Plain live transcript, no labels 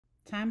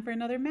time for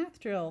another math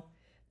drill.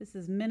 This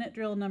is minute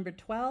drill number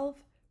 12.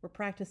 We're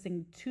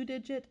practicing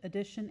two-digit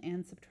addition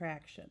and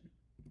subtraction.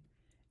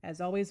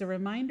 As always, a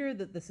reminder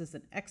that this is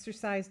an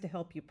exercise to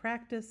help you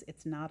practice.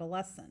 It's not a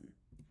lesson.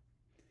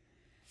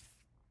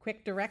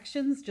 Quick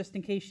directions, just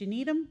in case you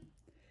need them.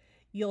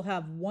 You'll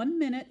have 1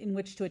 minute in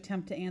which to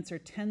attempt to answer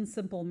 10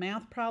 simple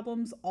math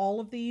problems. All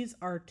of these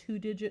are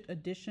two-digit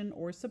addition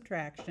or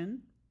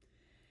subtraction.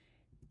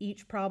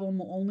 Each problem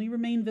will only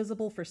remain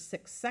visible for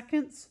 6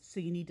 seconds, so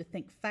you need to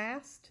think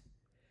fast.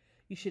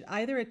 You should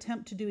either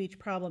attempt to do each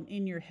problem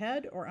in your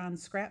head or on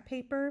scrap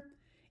paper.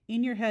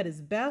 In your head is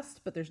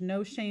best, but there's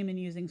no shame in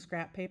using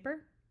scrap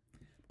paper.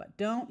 But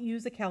don't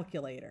use a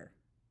calculator.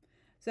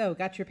 So,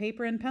 got your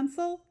paper and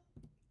pencil?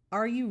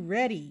 Are you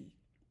ready?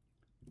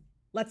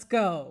 Let's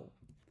go.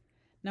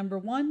 Number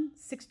 1,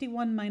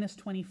 61 minus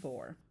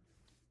 24.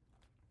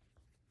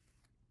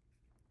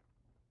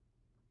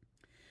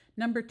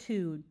 Number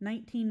 2,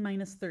 19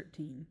 minus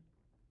 13.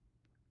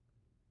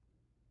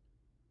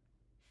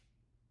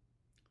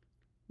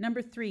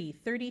 Number 3,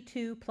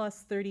 32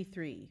 plus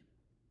 33.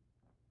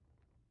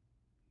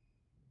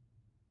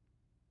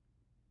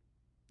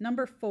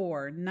 Number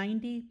 4,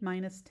 90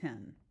 minus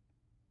 10.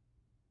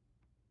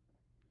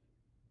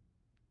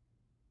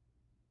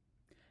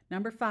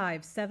 Number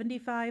 5,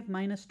 75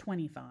 minus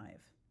 25.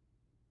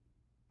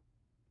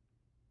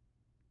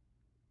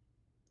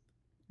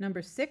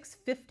 Number 6,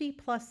 50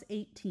 plus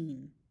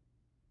 18.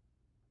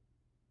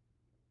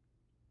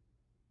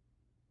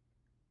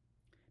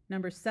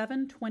 Number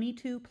 7,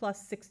 22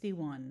 plus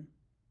 61.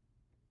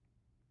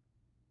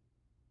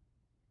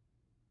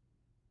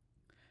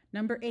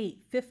 Number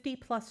 8, 50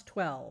 plus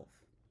 12.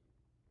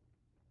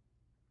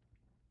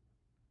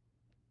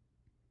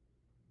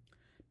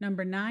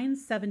 Number 9,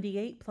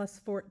 78 plus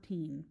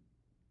 14.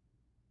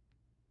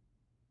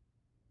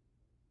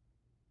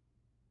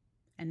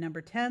 And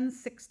number 10,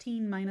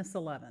 16 minus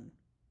 11.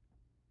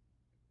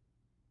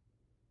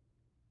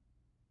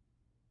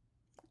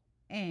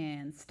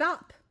 And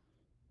stop.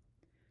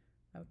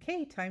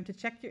 Okay, time to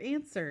check your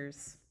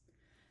answers.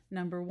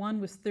 Number 1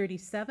 was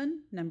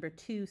 37, number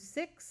 2,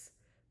 6,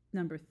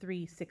 number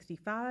 3,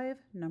 65,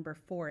 number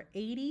 4,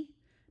 80,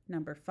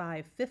 number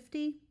 5,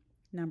 50,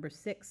 number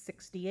 6,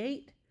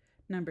 68,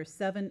 number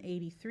 7,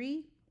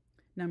 83,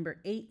 number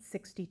 8,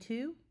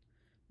 62,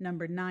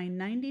 number 9,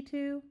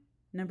 92,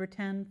 number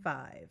 10,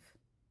 5.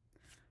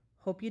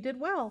 Hope you did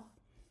well.